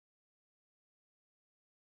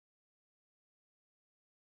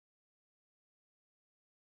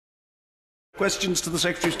Questions to the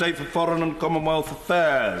Secretary of State for Foreign and Commonwealth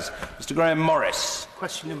Affairs. Mr Graham Morris.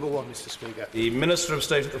 Question number 1, Mr Speaker. The Minister of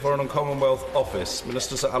State at the Foreign and Commonwealth Office,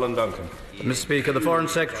 Minister Sir Alan Duncan. Mr Speaker, the Foreign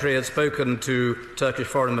Secretary has spoken to Turkish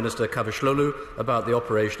Foreign Minister Kavuşoğlu about the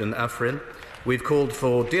operation in Afrin. We've called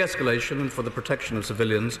for de-escalation and for the protection of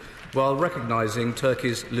civilians while recognising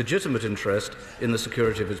Turkey's legitimate interest in the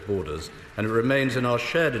security of its borders, and it remains in our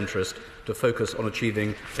shared interest to focus on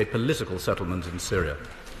achieving a political settlement in Syria.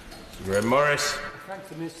 Mr Graham Morris. I thank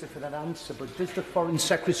the Minister for that answer, but does the Foreign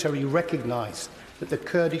Secretary recognise that the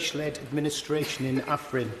Kurdish-led administration in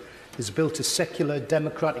Afrin has built a secular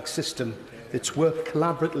democratic system that's worked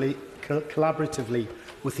collaboratively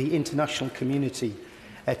with the international community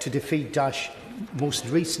to defeat Daesh, most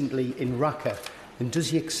recently in Raqqa? And does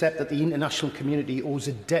he accept that the international community owes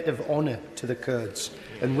a debt of honour to the Kurds?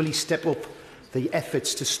 And will he step up the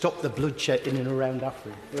efforts to stop the bloodshed in and around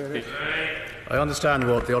Afrin? I understand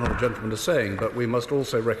what the honourable gentleman is saying, but we must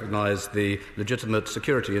also recognise the legitimate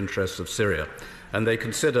security interests of Syria. And they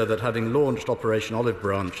consider that having launched Operation Olive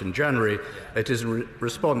Branch in January, it is in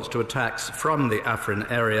response to attacks from the Afrin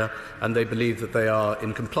area, and they believe that they are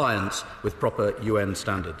in compliance with proper UN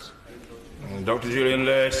standards. Dr Julian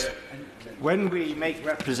Lewis. When we make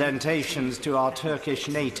representations to our Turkish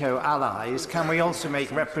NATO allies, can we also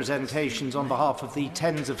make representations on behalf of the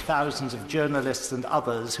tens of thousands of journalists and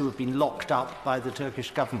others who have been locked up by the Turkish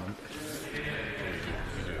government?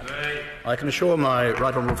 I can assure my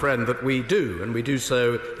right honourable friend that we do, and we do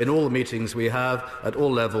so in all the meetings we have at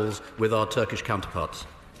all levels with our Turkish counterparts.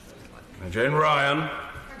 Jane Ryan.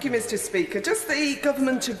 Thank you, Mr Speaker. Does the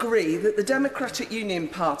government agree that the Democratic Union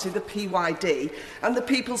Party, the PYD, and the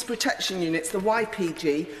People's Protection Units, the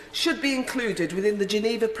YPG, should be included within the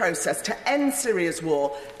Geneva process to end Syria's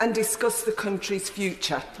war and discuss the country's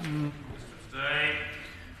future?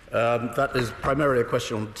 That is primarily a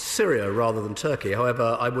question on Syria rather than Turkey.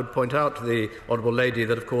 However, I would point out to the honourable lady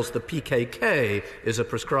that, of course, the PKK is a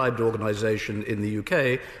proscribed organisation in the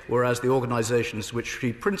UK, whereas the organisations to which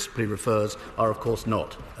she principally refers are, of course,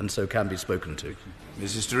 not, and so can be spoken to.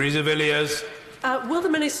 Mrs Theresa Villiers. Will the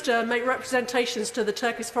Minister make representations to the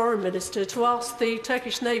Turkish Foreign Minister to ask the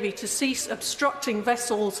Turkish Navy to cease obstructing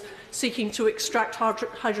vessels seeking to extract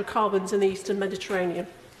hydrocarbons in the Eastern Mediterranean?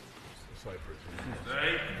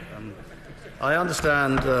 I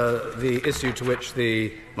understand the issue to which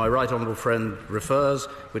my right honourable friend refers,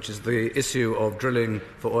 which is the issue of drilling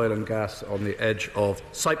for oil and gas on the edge of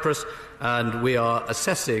Cyprus, and we are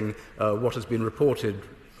assessing what has been reported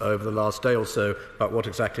over the last day or so about what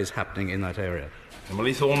exactly is happening in that area.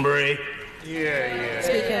 Emily Thornberry.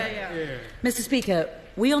 Mr Speaker,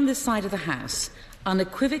 we on this side of the House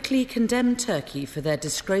unequivocally condemn Turkey for their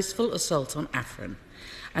disgraceful assault on Afrin.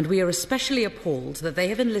 And we are especially appalled that they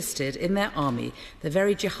have enlisted in their army the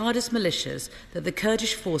very jihadist militias that the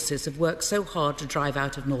Kurdish forces have worked so hard to drive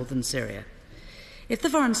out of northern Syria. If the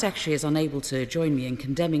Foreign Secretary is unable to join me in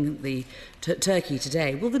condemning Turkey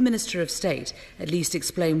today, will the Minister of State at least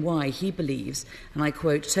explain why he believes, and I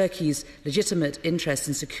quote, Turkey's legitimate interest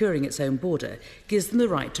in securing its own border gives them the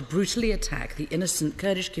right to brutally attack the innocent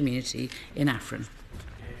Kurdish community in Afrin?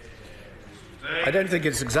 I don't think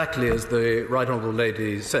it's exactly as the right honourable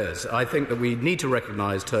lady says. I think that we need to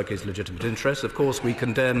recognise Turkey's legitimate interests. Of course, we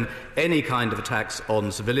condemn any kind of attacks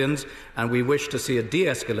on civilians, and we wish to see a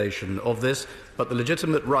de-escalation of this, but the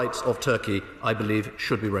legitimate rights of Turkey, I believe,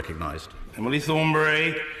 should be recognised. Emily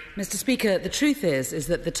Thornberry. Mr Speaker, the truth is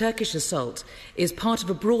that the Turkish assault is part of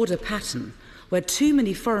a broader pattern where too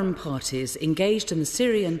many foreign parties engaged in the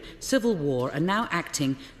Syrian civil war are now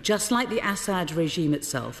acting just like the Assad regime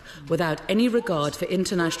itself, without any regard for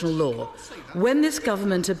international law. When this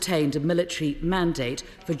government obtained a military mandate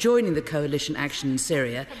for joining the coalition action in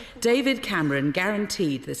Syria, David Cameron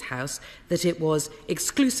guaranteed this House that it was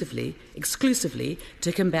exclusively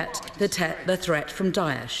to combat the threat from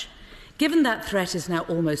Daesh. Given that threat is now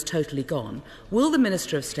almost totally gone, will the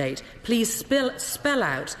Minister of State please spell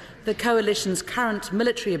out the coalition's current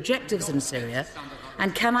military objectives in Syria?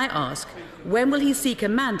 And can I ask, when will he seek a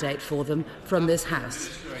mandate for them from this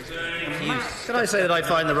House? Can I say that I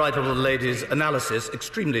find the right honourable lady's analysis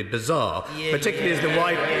extremely bizarre, particularly as the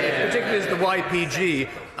YPG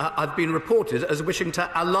have been reported as wishing to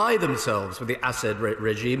ally themselves with the Assad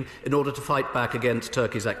regime in order to fight back against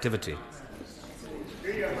Turkey's activity.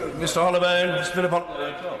 Mr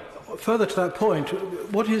Holloway. Further to that point,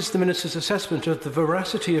 what is the Minister's assessment of the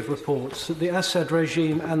veracity of reports that the Assad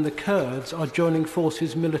regime and the Kurds are joining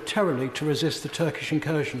forces militarily to resist the Turkish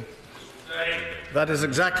incursion? That is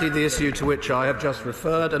exactly the issue to which I have just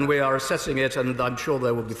referred, and we are assessing it, and I'm sure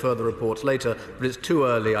there will be further reports later, but it's too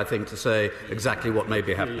early, I think, to say exactly what may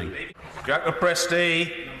be happening. Jack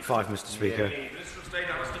Presti. 5, Mr. Speaker.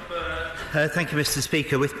 Thank you, Mr.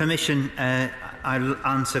 Speaker. With permission, I'll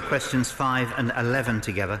answer questions 5 and 11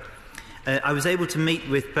 together. I was able to meet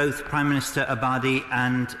with both Prime Minister Abadi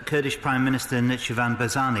and Kurdish Prime Minister Nuçivan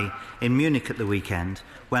Barzani in Munich at the weekend,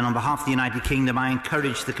 when on behalf of the United Kingdom I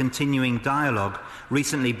encouraged the continuing dialogue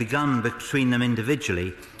recently begun between them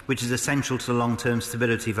individually, which is essential to the long-term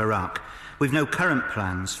stability of Iraq. We've no current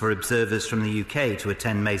plans for observers from the UK to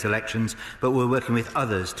attend May's elections, but we're working with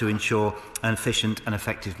others to ensure an efficient and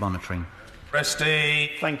effective monitoring. Presti.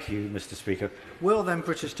 Thank you, Mr. Speaker. Will then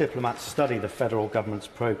British diplomats study the federal government's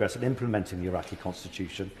progress in implementing the Iraqi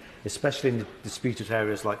constitution, especially in disputed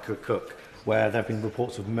areas like Kirkuk, where there have been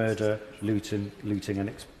reports of murder, looting and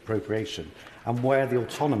expropriation, and where the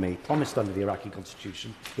autonomy promised under the Iraqi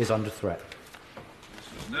constitution is under threat?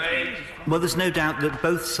 Well, there's no doubt that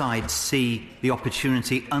both sides see the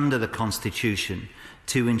opportunity under the Constitution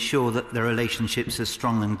to ensure that the relationships are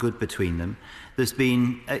strong and good between them. There's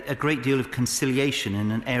been a great deal of conciliation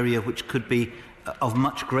in an area which could be of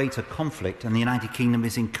much greater conflict, and the United Kingdom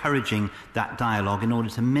is encouraging that dialogue in order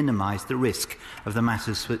to minimise the risk of the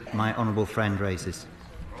matters that my honourable friend raises.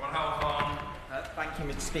 Thank you,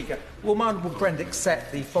 Mr. Speaker. Will my honourable friend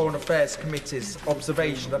accept the Foreign Affairs Committee's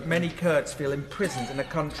observation that many Kurds feel imprisoned in a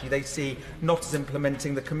country they see not as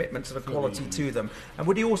implementing the commitments of equality to them? And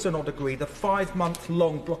would he also not agree the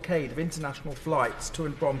 5-month-long blockade of international flights to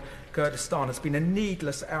and from Kurdistan has been a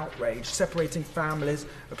needless outrage, separating families,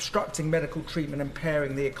 obstructing medical treatment,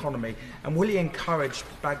 impairing the economy? And will he encourage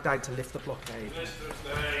Baghdad to lift the blockade?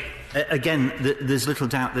 Again, there's little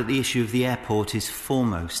doubt that the issue of the airport is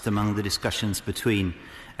foremost among the discussions between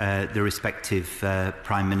the respective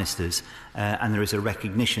prime ministers, and there is a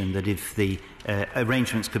recognition that if the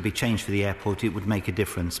arrangements could be changed for the airport, it would make a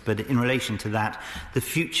difference. But in relation to that, the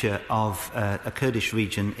future of a Kurdish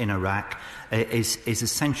region in Iraq is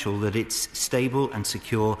essential that it's stable and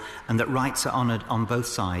secure, and that rights are honoured on both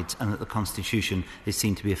sides, and that the Constitution is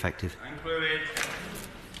seen to be effective. Thank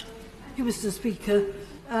you, Mr. Speaker.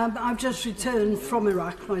 I've just returned from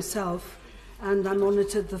Iraq myself, and I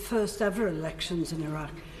monitored the first ever elections in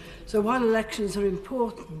Iraq. So while elections are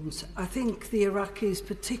important, I think the Iraqis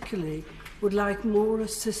particularly would like more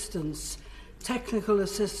assistance, technical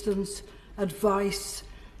assistance, advice,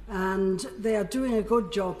 and they are doing a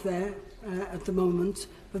good job there at the moment,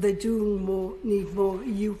 but they do need more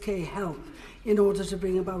UK help in order to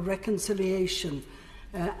bring about reconciliation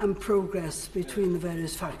and progress between the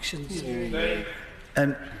various factions.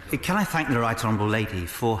 Can I thank the Right Honourable Lady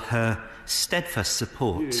for her steadfast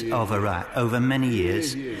support of Iraq over many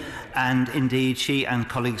years, and indeed she and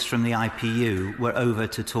colleagues from the IPU were over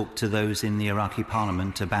to talk to those in the Iraqi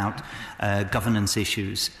Parliament about governance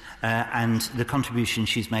issues, and the contribution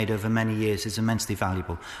she's made over many years is immensely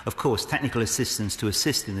valuable. Of course, technical assistance to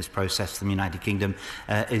assist in this process from the United Kingdom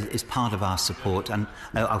is part of our support, and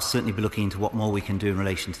I'll certainly be looking into what more we can do in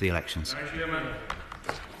relation to the elections.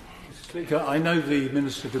 Speaker, I know the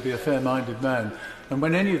Minister to be a fair-minded man, and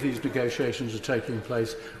when any of these negotiations are taking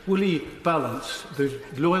place, will he balance the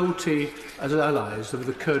loyalty as allies of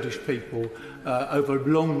the Kurdish people over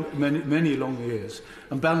many long years,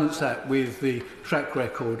 and balance that with the track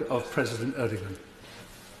record of President Erdogan?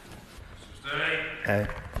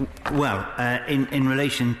 In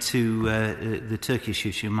relation to the Turkish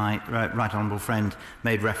issue, my right honourable friend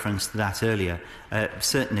made reference to that earlier.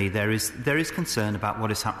 Certainly there is concern about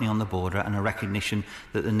what is happening on the border, and a recognition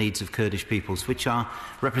that the needs of Kurdish peoples, which are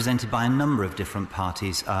represented by a number of different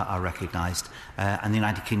parties, are recognised. And the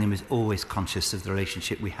United Kingdom is always conscious of the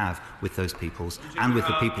relationship we have with those peoples and with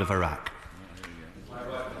the people of Iraq.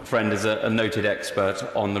 Friend is a noted expert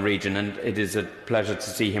on the region, and it is a pleasure to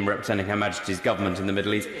see him representing Her Majesty's government in the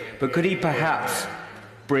Middle East. But could he perhaps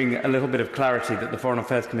bring a little bit of clarity that the Foreign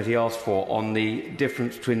Affairs Committee asked for on the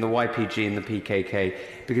difference between the YPG and the PKK?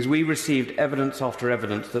 Because we received evidence after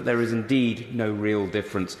evidence that there is indeed no real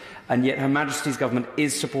difference, and yet Her Majesty's government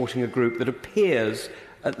is supporting a group that appears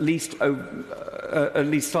at least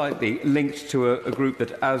slightly linked to a group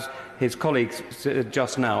that, as his colleagues said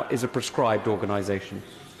just now, is a proscribed organisation.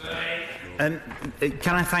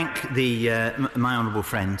 Can I thank my honourable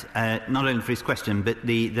friend, not only for his question, but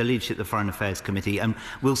the leadership of the Foreign Affairs Committee, and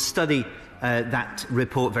we'll study that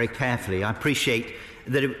report very carefully. I appreciate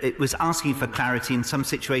that it was asking for clarity in some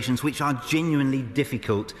situations which are genuinely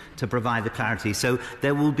difficult to provide the clarity. So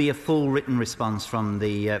there will be a full written response from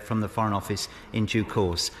the Foreign Office in due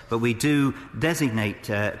course. But we do designate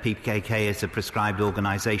PKK as a prescribed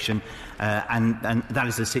organisation, and that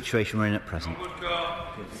is the situation we're in at present.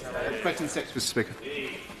 Question 6, Mr. Speaker.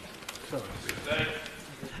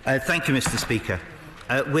 Thank you, Mr. Speaker.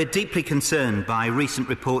 We're deeply concerned by recent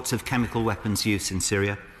reports of chemical weapons use in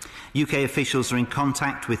Syria. UK officials are in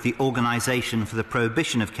contact with the Organisation for the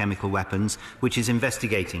Prohibition of Chemical Weapons, which is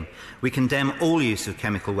investigating. We condemn all use of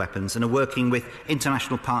chemical weapons and are working with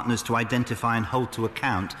international partners to identify and hold to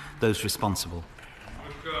account those responsible.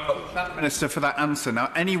 Thank the Minister for that answer. Now,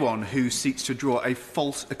 anyone who seeks to draw a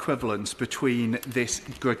false equivalence between this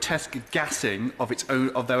grotesque gassing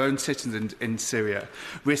of their own citizens in Syria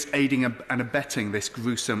risk aiding and abetting this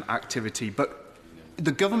gruesome activity. But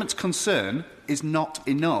the government's concern is not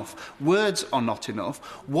enough. Words are not enough.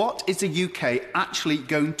 What is the UK actually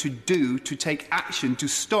going to do to take action to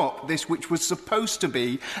stop this, which was supposed to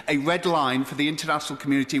be a red line for the international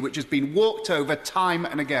community, which has been walked over time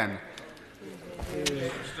and again?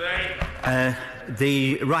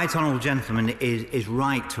 The right honourable gentleman is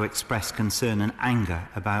right to express concern and anger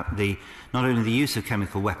about not only the use of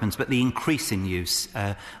chemical weapons but the increasing use.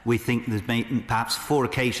 We think there's been perhaps 4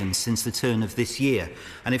 occasions since the turn of this year,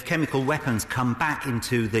 and if chemical weapons come back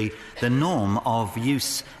into the norm of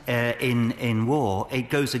use in war, it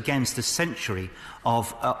goes against a century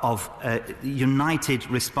of united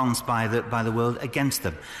response by the world against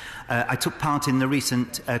them. I took part in the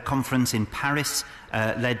recent conference in Paris,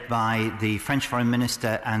 led by the French Foreign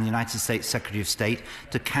Minister and the United States Secretary of State,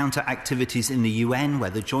 to counter activities in the UN, where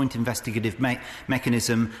the Joint Investigative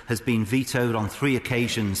Mechanism has been vetoed on 3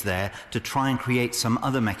 occasions there, to try and create some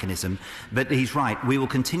other mechanism. But he's right, we will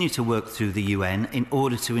continue to work through the UN in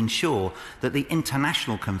order to ensure that the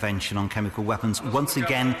International Convention on Chemical Weapons once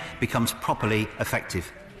again becomes properly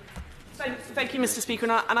effective. Thank you, Mr. Speaker,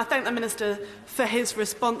 and I thank the Minister for his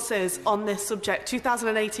responses on this subject.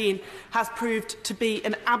 2018 has proved to be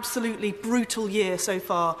an absolutely brutal year so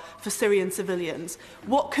far for Syrian civilians.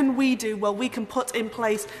 What can we do? Well, we can put in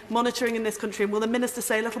place monitoring in this country, and will the Minister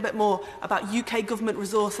say a little bit more about UK government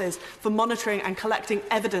resources for monitoring and collecting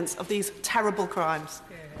evidence of these terrible crimes?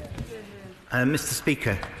 Mr.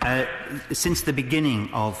 Speaker, since the beginning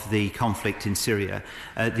of the conflict in Syria,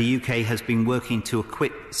 the UK has been working to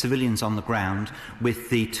equip civilians on the ground with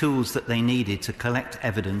the tools that they needed to collect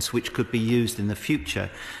evidence which could be used in the future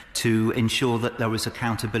to ensure that there was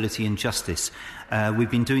accountability and justice.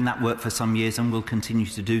 We've been doing that work for some years and will continue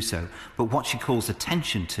to do so. But what she calls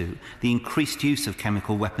attention to, the increased use of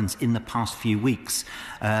chemical weapons in the past few weeks,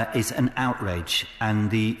 is an outrage.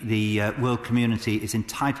 And the world community is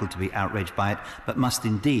entitled to be outraged by it, but must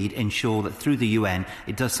indeed ensure that through the UN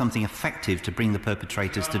it does something effective to bring the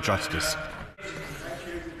perpetrators to justice.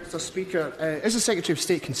 Mr. Speaker, is the Secretary of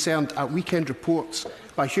State concerned at weekend reports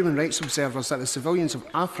by human rights observers that the civilians of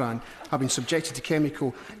Afrin have been subjected to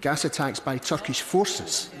chemical gas attacks by Turkish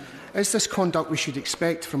forces? Is this conduct we should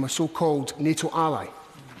expect from a so-called NATO ally?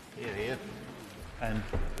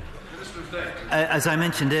 As I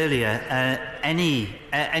mentioned earlier,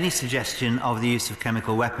 any suggestion of the use of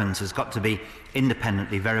chemical weapons has got to be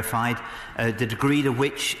independently verified. The degree to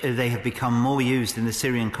which they have become more used in the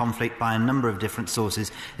Syrian conflict by a number of different sources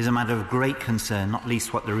is a matter of great concern, not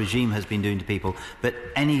least what the regime has been doing to people. But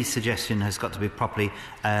any suggestion has got to be properly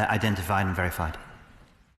identified and verified.